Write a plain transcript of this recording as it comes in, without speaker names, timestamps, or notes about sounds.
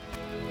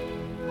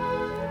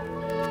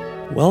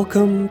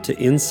Welcome to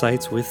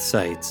Insights with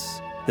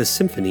Sights, the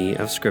Symphony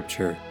of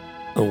Scripture,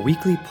 a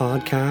weekly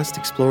podcast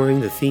exploring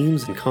the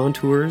themes and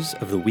contours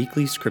of the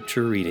weekly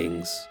scripture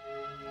readings.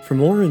 For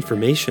more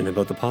information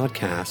about the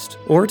podcast,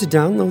 or to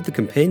download the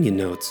companion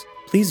notes,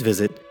 please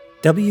visit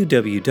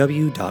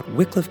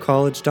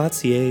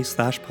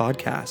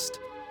www.wycliffecollege.ca/podcast.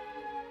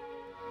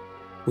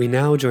 We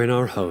now join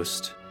our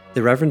host,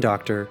 the Reverend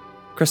Dr.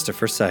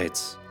 Christopher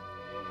Seitz.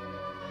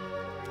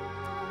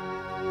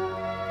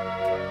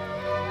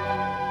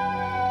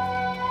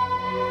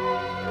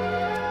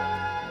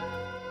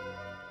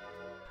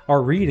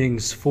 Our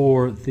readings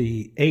for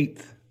the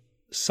 8th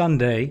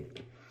Sunday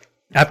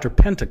after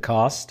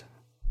Pentecost,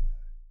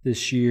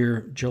 this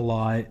year,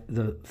 July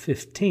the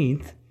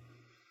 15th,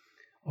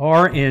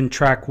 are in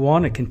track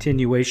 1, a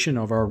continuation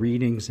of our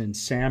readings in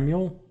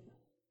Samuel,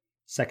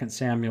 2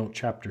 Samuel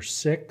chapter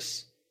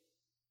 6,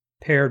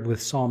 paired with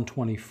Psalm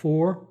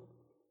 24.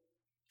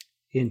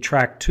 In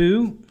track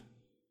 2,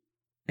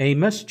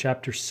 Amos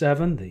chapter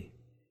 7, the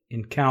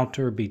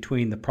encounter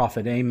between the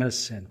prophet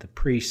Amos and the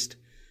priest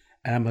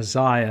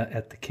Amaziah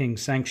at the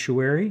king's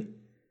sanctuary,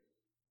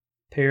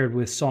 paired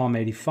with Psalm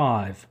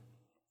 85.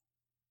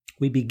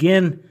 We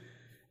begin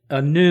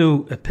a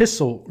new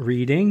epistle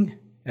reading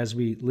as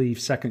we leave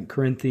 2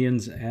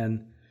 Corinthians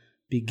and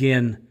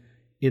begin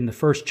in the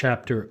first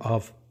chapter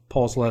of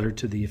Paul's letter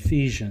to the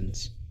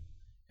Ephesians.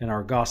 And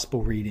our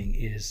gospel reading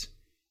is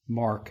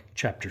Mark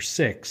chapter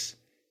 6.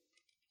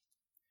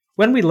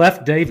 When we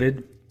left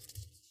David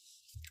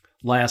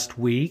last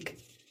week,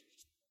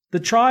 the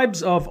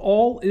tribes of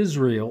all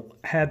Israel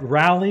had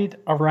rallied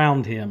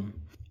around him,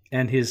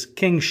 and his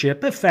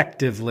kingship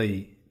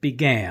effectively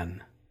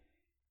began.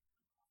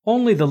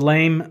 Only the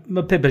lame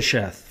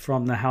Mepibosheth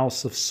from the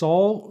House of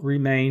Saul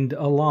remained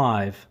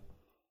alive,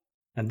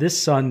 and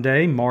this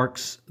Sunday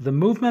marks the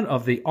movement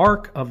of the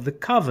Ark of the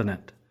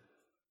Covenant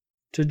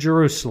to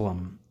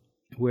Jerusalem,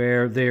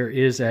 where there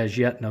is as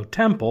yet no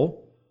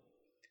temple,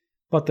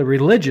 but the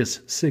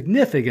religious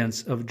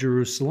significance of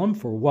Jerusalem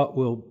for what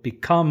will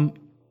become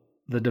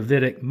the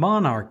Davidic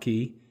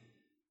monarchy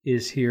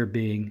is here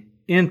being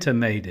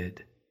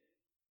intimated.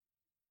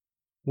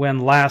 When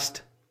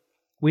last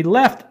we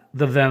left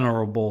the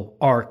venerable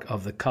Ark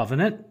of the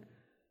Covenant,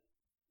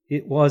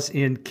 it was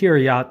in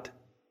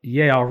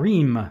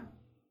Kireath-Jearim,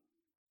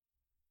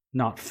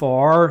 not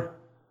far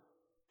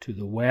to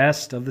the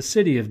west of the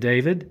city of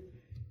David,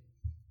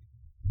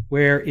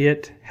 where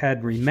it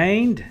had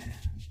remained,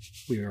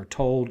 we are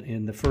told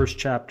in the first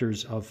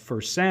chapters of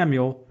 1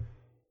 Samuel,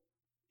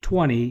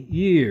 20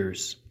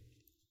 years.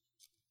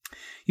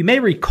 You may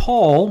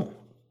recall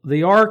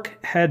the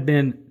ark had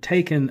been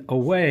taken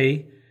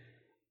away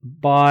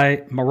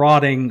by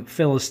marauding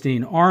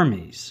Philistine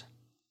armies,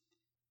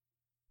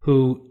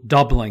 who,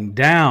 doubling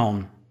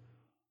down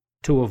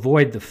to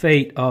avoid the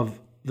fate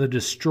of the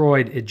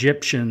destroyed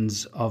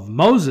Egyptians of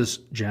Moses'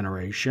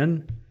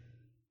 generation,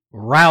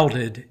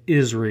 routed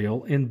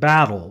Israel in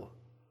battle.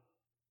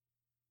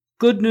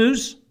 Good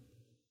news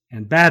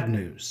and bad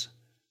news.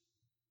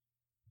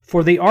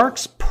 For the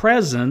ark's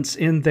presence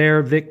in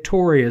their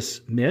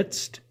victorious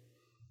midst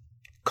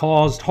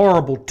caused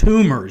horrible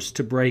tumors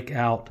to break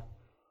out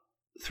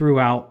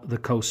throughout the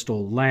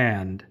coastal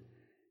land,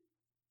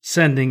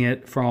 sending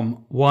it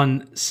from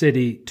one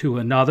city to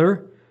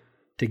another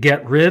to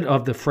get rid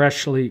of the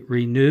freshly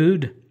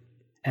renewed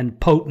and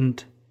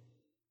potent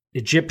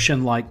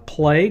Egyptian-like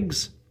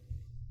plagues,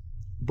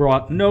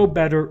 brought no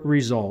better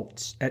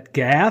results. At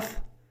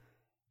Gath,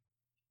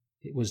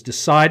 it was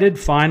decided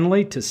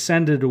finally to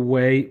send it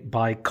away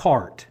by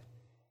cart,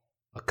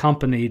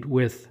 accompanied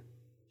with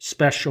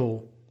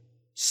special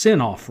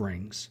sin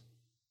offerings,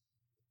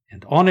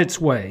 and on its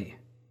way,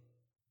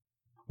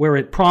 where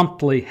it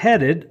promptly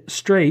headed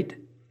straight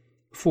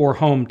for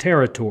home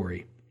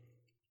territory,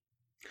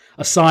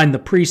 a sign the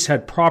priests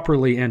had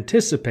properly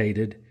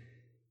anticipated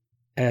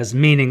as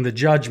meaning the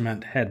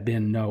judgment had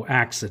been no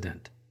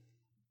accident.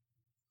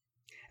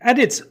 At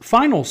its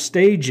final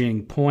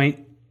staging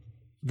point,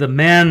 the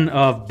men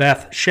of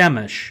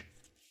Beth-Shemesh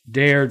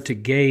dared to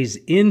gaze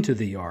into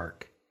the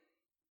ark,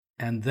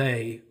 and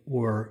they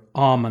were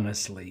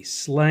ominously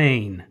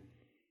slain.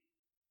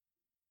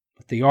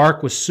 But the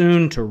ark was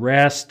soon to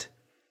rest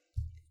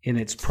in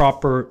its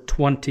proper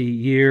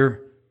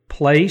 20-year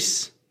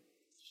place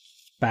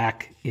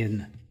back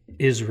in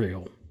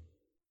Israel.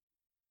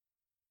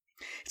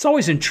 It's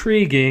always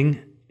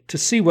intriguing to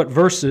see what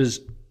verses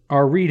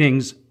our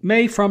readings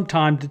may from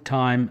time to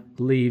time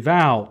leave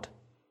out.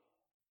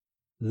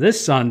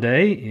 This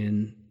Sunday,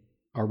 in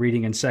our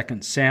reading in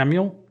 2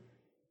 Samuel,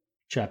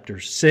 chapter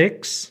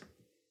 6,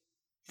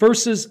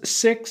 verses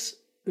 6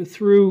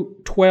 through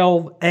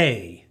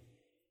 12a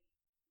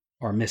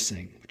are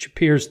missing, which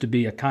appears to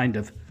be a kind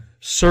of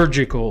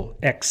surgical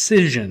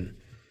excision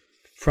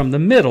from the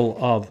middle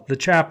of the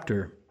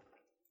chapter.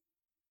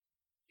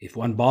 If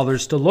one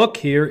bothers to look,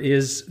 here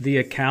is the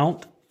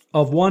account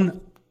of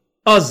one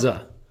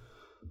Uzzah,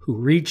 who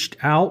reached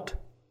out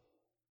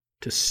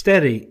to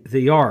steady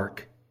the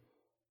ark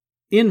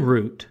en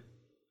route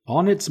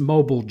on its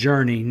mobile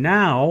journey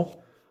now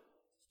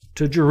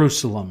to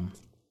Jerusalem.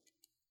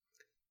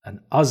 An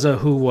Uzzah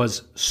who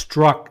was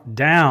struck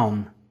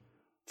down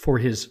for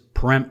his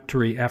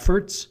peremptory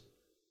efforts,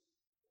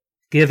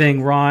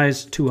 giving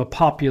rise to a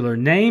popular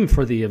name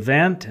for the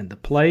event and the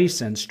place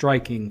and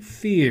striking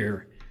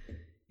fear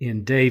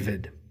in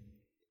David.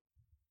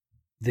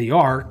 The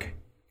ark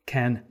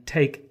can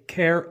take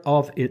care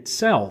of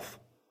itself,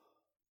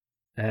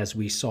 as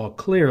we saw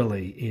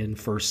clearly in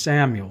 1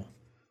 Samuel,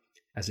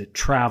 as it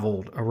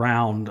traveled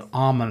around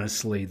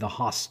ominously the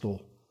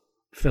hostile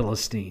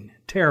Philistine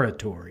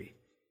territory.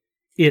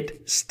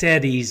 It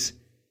steadies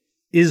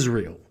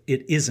Israel.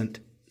 It isn't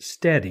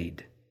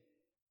steadied.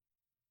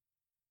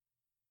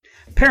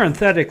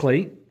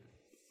 Parenthetically,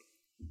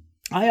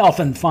 I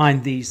often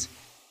find these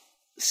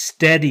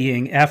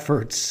steadying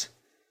efforts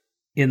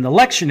in the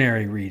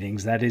lectionary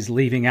readings, that is,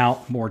 leaving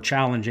out more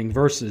challenging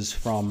verses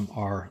from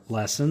our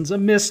lessons, a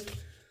missed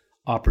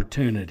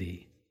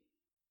opportunity.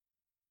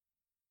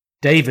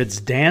 David's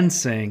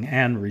dancing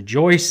and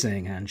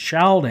rejoicing and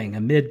shouting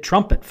amid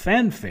trumpet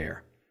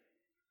fanfare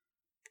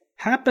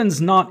happens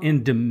not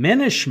in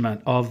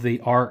diminishment of the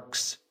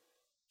ark's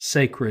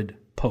sacred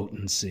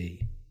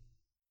potency,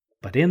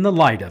 but in the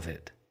light of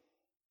it.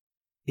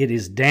 It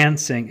is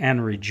dancing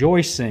and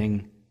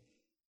rejoicing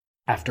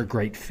after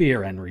great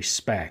fear and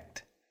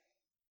respect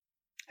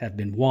have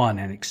been won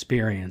and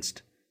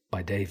experienced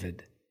by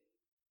David.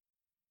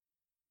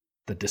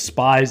 The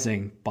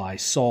despising by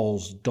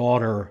Saul's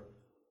daughter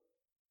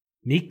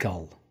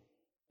Michal,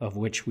 of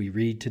which we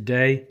read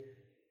today,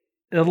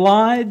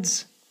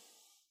 elides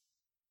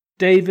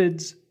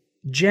David's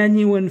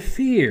genuine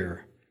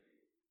fear,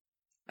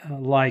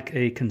 like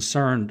a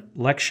concerned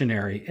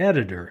lectionary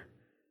editor,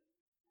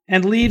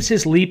 and leaves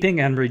his leaping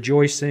and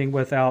rejoicing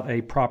without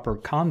a proper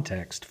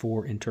context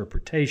for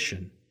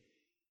interpretation.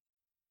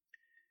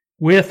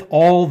 With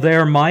all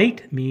their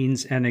might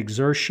means an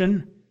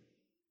exertion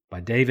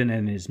by David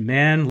and his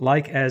men,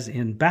 like as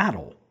in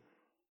battle,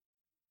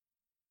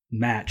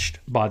 matched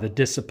by the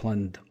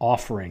disciplined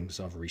offerings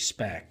of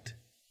respect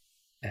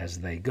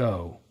as they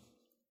go.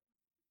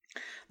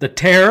 The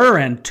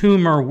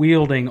terror-and-tumor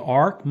wielding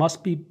ark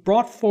must be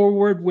brought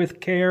forward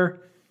with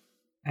care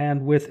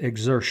and with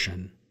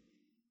exertion,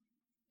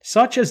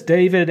 such as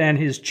David and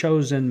his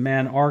chosen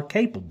men are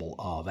capable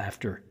of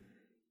after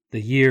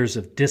the years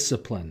of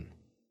discipline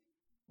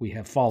we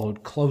have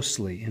followed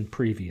closely in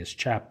previous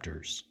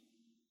chapters.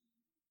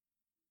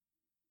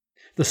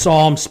 The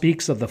psalm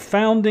speaks of the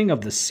founding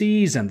of the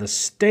seas and the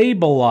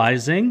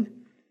stabilizing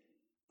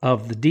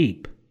of the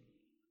deep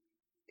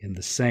in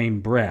the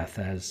same breath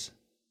as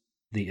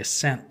the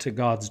ascent to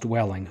God's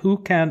dwelling. Who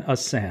can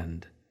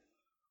ascend?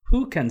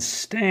 Who can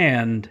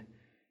stand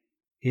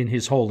in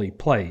his holy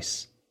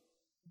place?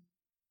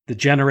 The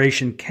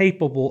generation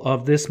capable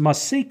of this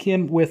must seek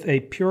him with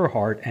a pure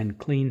heart and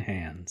clean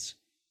hands,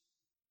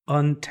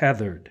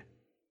 untethered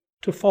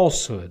to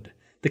falsehood.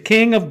 The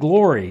King of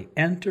glory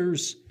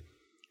enters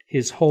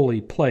his holy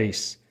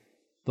place,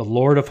 the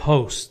Lord of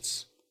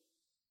hosts,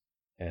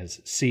 as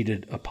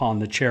seated upon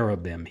the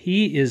cherubim.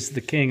 He is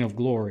the King of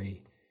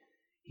glory.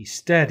 He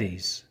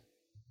steadies,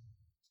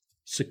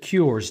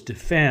 secures,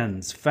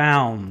 defends,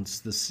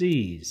 founds the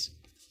seas,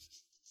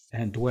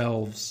 and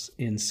dwells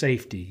in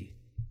safety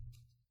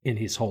in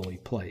his holy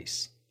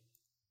place.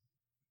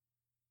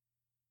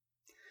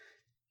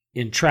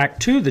 In Track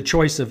 2, the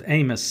choice of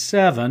Amos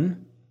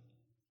 7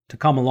 to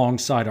come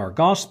alongside our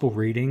gospel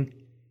reading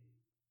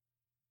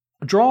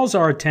draws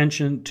our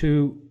attention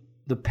to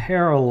the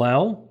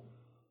parallel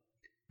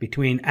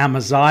between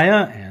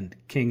Amaziah and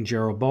King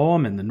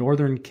Jeroboam in the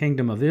northern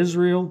kingdom of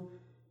Israel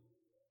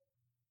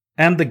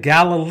and the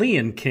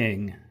Galilean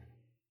king,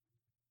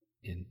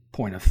 in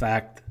point of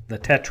fact, the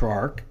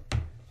tetrarch,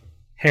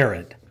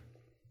 Herod,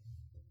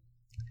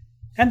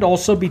 and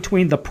also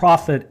between the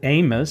prophet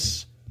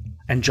Amos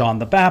and John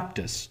the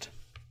Baptist,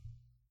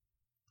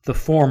 the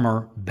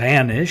former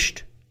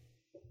banished,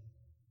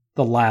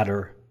 the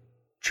latter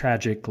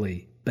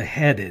tragically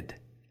beheaded.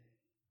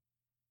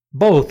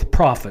 Both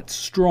prophets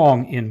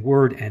strong in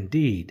word and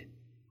deed.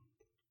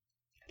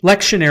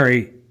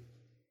 Lectionary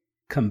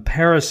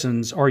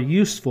comparisons are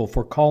useful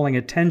for calling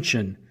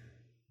attention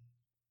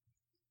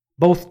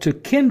both to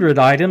kindred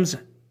items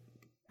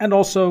and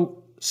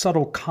also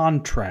subtle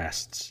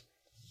contrasts,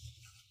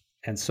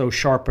 and so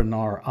sharpen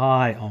our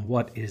eye on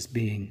what is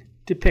being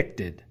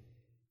depicted.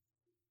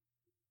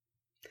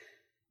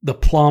 The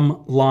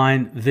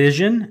plumb-line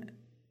vision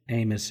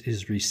Amos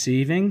is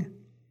receiving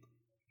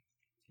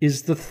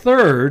is the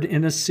third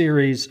in a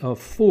series of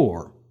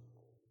 4,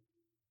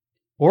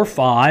 or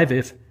 5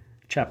 if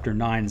chapter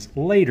 9's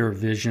later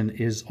vision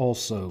is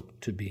also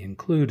to be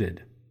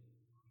included.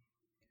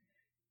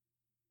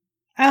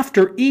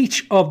 After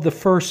each of the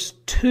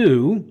first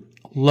 2,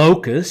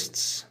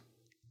 locusts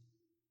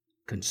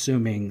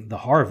consuming the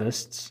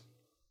harvests,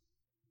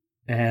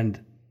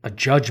 and a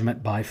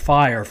judgment by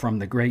fire from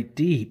the great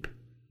deep,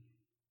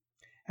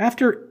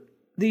 after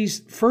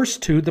these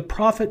first 2, the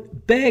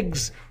prophet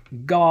begs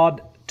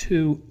God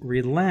to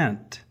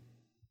relent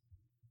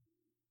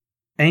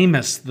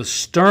Amos the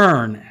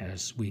Stern,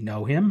 as we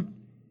know him,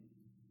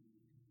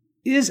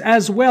 is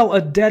as well a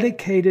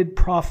dedicated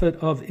prophet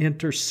of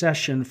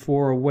intercession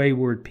for a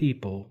wayward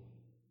people.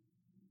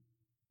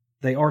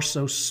 They are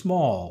so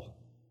small.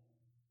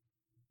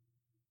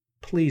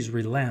 Please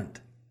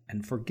relent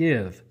and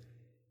forgive.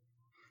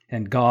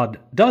 And God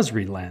does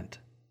relent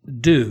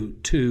due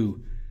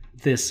to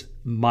this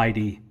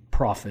mighty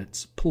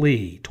prophet's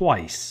plea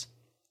twice.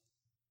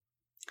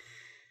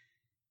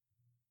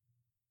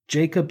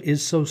 Jacob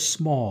is so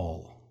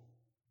small.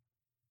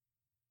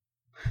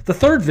 The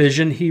third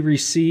vision he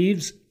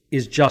receives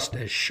is just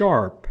as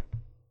sharp.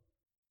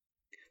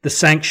 The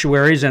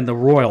sanctuaries and the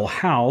royal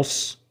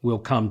house will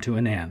come to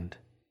an end.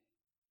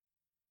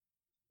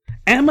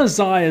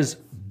 Amaziah's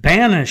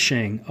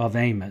banishing of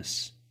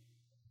Amos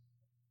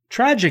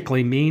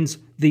tragically means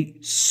the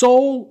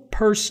sole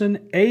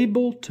person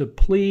able to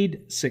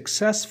plead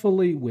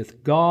successfully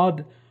with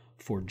God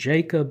for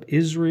Jacob,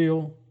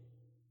 Israel,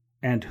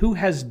 and who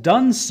has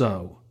done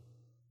so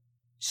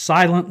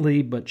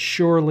silently but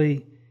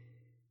surely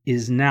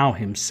is now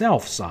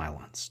himself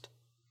silenced.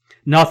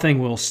 Nothing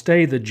will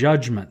stay the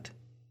judgment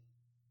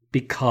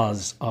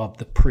because of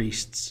the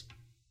priest's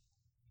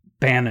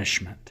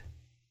banishment.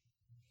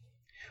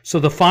 So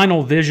the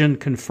final vision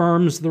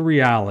confirms the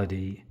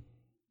reality.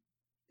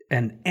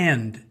 An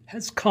end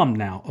has come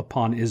now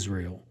upon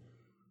Israel.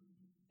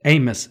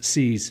 Amos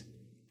sees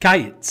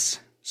kites,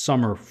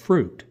 summer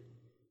fruit,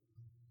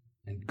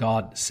 and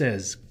God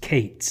says,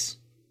 Kates,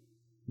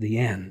 the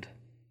end.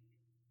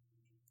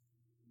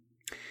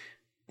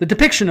 The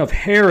depiction of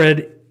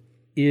Herod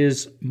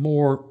is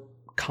more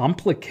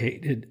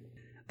complicated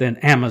than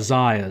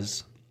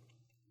Amaziah's.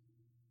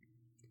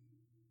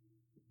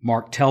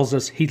 Mark tells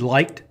us he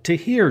liked to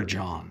hear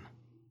John.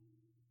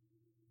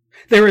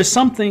 There is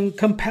something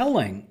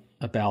compelling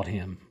about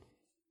him.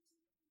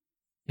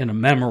 In a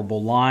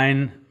memorable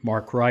line,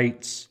 Mark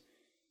writes,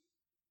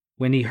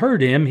 "When he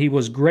heard him, he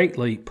was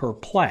greatly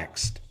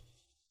perplexed,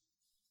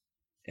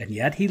 and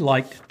yet he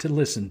liked to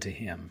listen to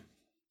him."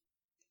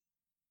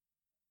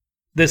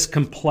 This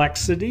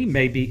complexity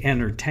may be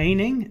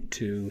entertaining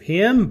to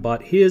him,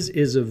 but his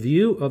is a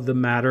view of the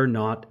matter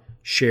not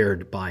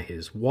shared by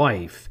his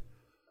wife.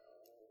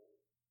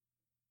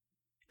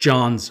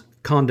 John's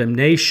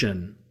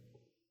condemnation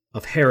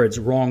of Herod's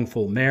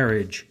wrongful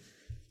marriage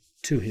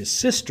to his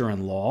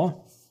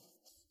sister-in-law,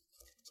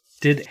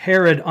 did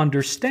Herod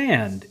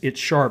understand its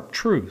sharp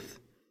truth?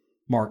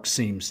 Mark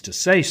seems to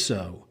say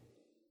so.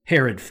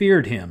 Herod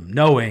feared him,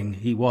 knowing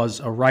he was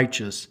a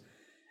righteous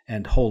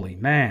and holy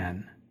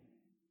man.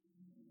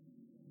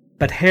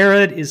 But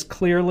Herod is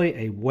clearly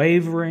a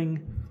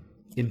wavering,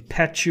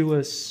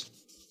 impetuous,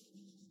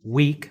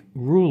 weak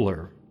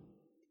ruler.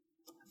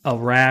 A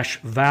rash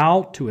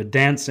vow to a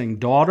dancing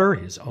daughter,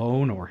 his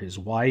own or his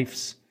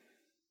wife's,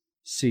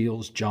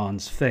 seals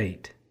John's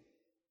fate.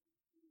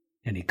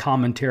 Any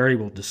commentary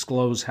will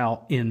disclose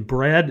how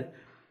inbred,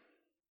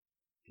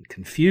 and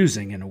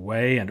confusing in a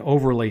way, and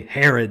overly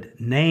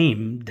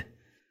Herod-named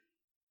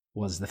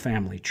was the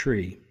family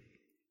tree.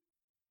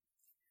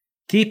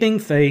 Keeping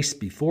face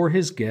before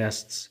his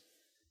guests,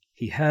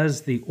 he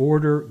has the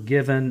order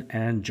given,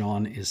 and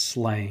John is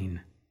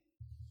slain.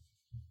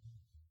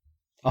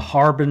 A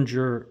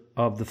harbinger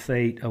of the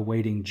fate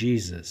awaiting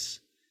Jesus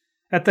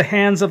at the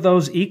hands of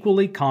those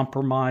equally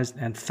compromised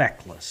and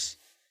feckless,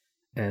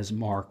 as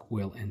Mark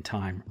will in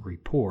time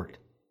report.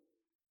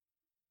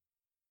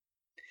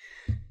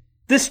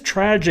 This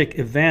tragic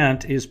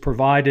event is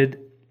provided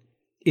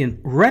in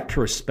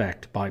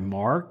retrospect by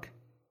Mark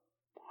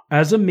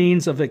as a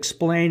means of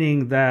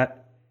explaining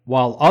that,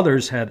 while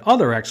others had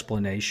other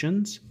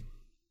explanations,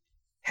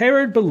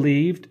 Herod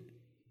believed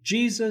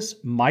Jesus'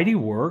 mighty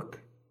work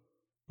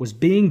was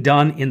being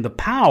done in the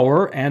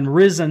power and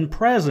risen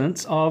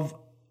presence of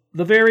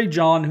the very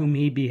John whom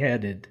he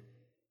beheaded.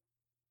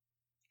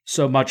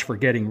 So much for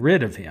getting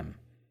rid of him,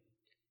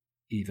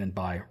 even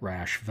by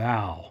rash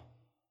vow.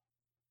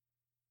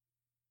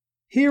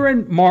 Here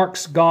in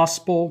Mark's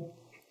Gospel,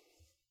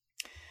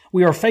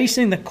 we are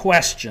facing the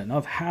question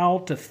of how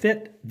to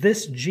fit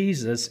this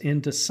Jesus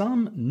into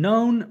some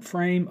known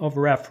frame of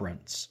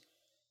reference.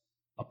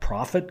 A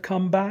prophet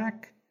come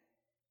back?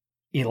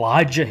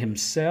 Elijah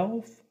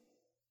himself?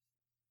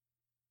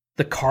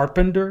 The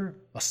carpenter,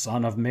 a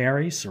son of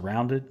Mary,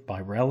 surrounded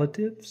by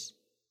relatives?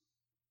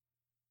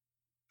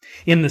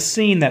 In the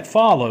scene that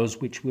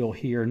follows, which we'll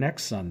hear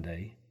next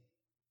Sunday,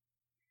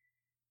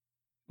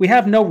 we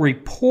have no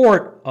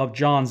report of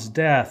John's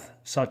death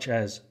such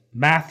as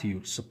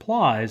Matthew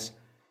supplies,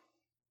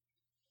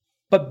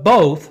 but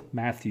both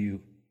Matthew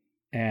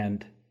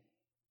and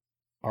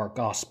our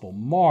Gospel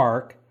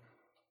Mark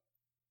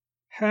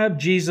have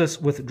Jesus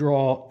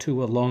withdraw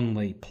to a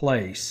lonely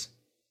place.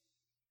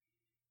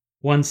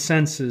 One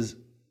senses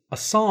a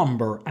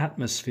somber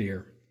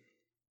atmosphere.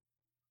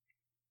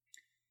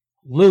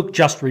 Luke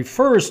just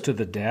refers to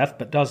the death,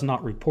 but does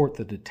not report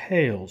the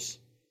details.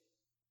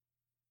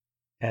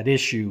 At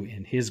issue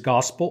in his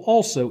gospel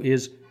also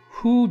is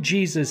who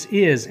Jesus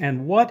is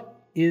and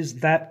what is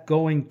that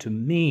going to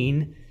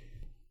mean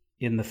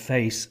in the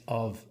face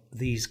of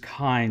these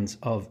kinds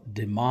of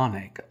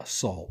demonic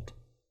assault.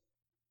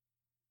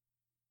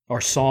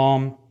 Our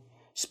psalm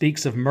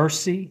speaks of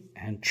mercy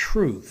and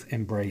truth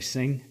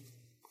embracing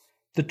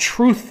the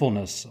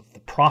truthfulness of the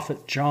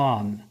prophet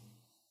John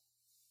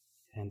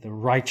and the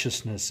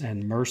righteousness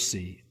and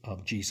mercy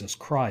of Jesus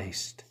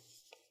Christ.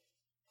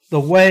 The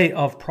way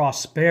of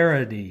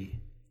prosperity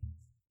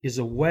is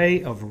a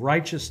way of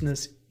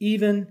righteousness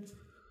even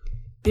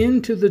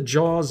into the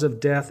jaws of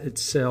death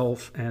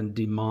itself and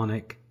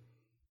demonic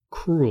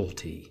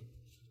cruelty.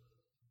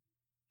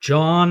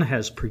 John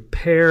has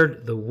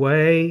prepared the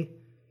way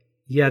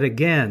yet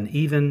again,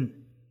 even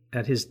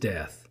at his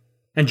death.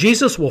 And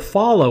Jesus will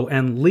follow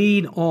and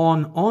lead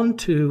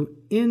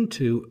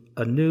into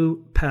a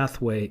new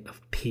pathway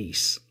of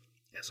peace,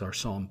 as our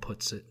psalm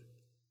puts it.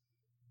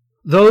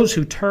 Those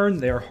who turn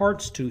their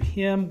hearts to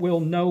him will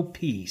know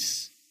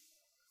peace,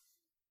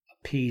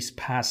 a peace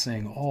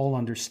passing all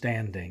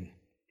understanding.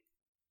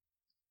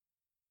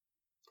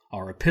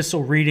 Our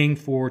epistle reading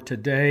for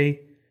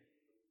today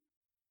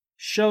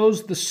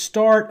shows the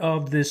start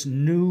of this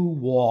new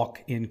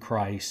walk in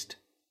Christ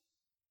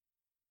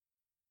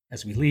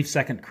as we leave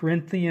 2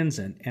 Corinthians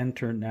and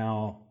enter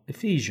now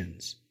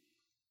Ephesians,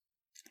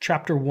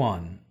 chapter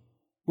 1,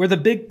 where the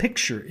big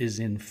picture is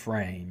in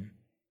frame.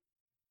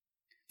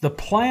 The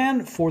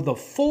plan for the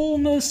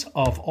fullness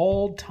of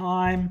all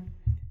time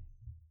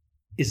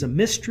is a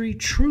mystery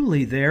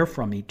truly there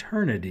from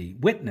eternity,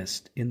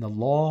 witnessed in the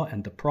law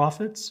and the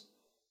prophets,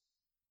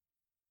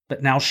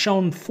 but now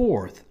shown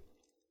forth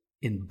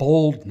in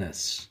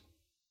boldness.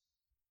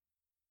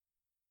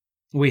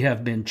 We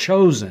have been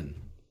chosen,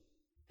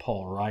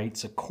 Paul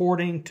writes,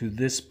 according to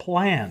this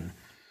plan,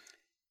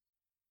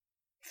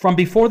 from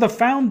before the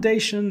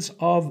foundations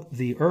of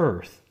the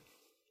earth.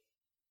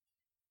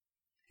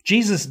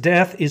 Jesus'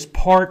 death is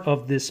part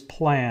of this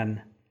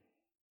plan.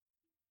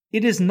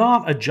 It is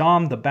not a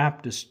John the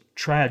Baptist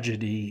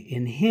tragedy.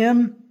 In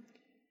him,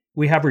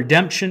 we have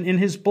redemption in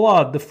his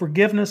blood, the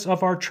forgiveness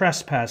of our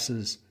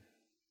trespasses.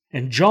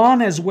 And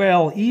John as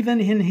well, even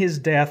in his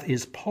death,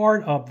 is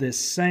part of this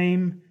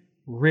same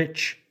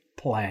rich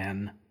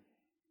plan.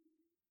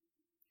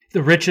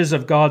 The riches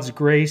of God's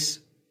grace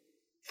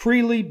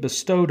freely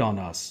bestowed on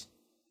us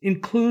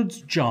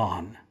includes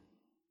John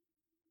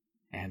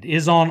and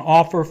is on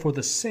offer for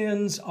the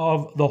sins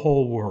of the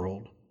whole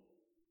world,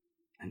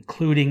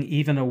 including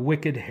even a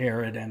wicked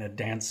Herod and a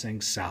dancing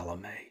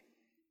Salome.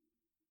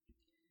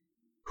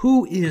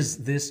 Who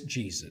is this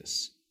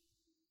Jesus?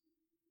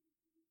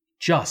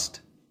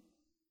 Just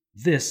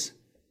this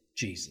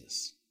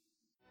Jesus.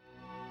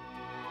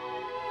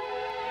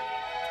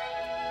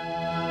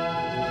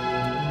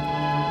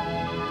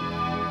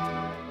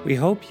 We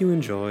hope you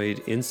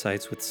enjoyed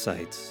Insights with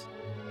Sights,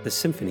 the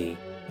Symphony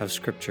of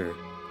Scripture.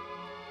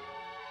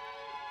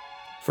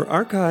 For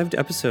archived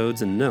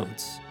episodes and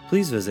notes,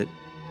 please visit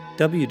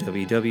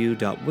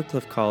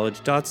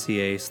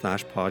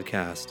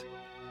www.wycliffecollege.ca/podcast.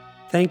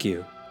 Thank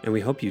you, and we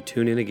hope you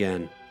tune in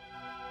again.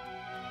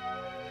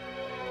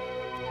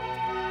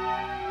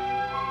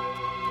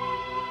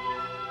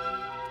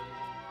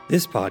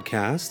 This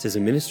podcast is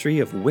a ministry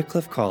of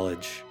Wycliffe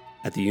College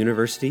at the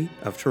University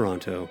of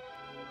Toronto.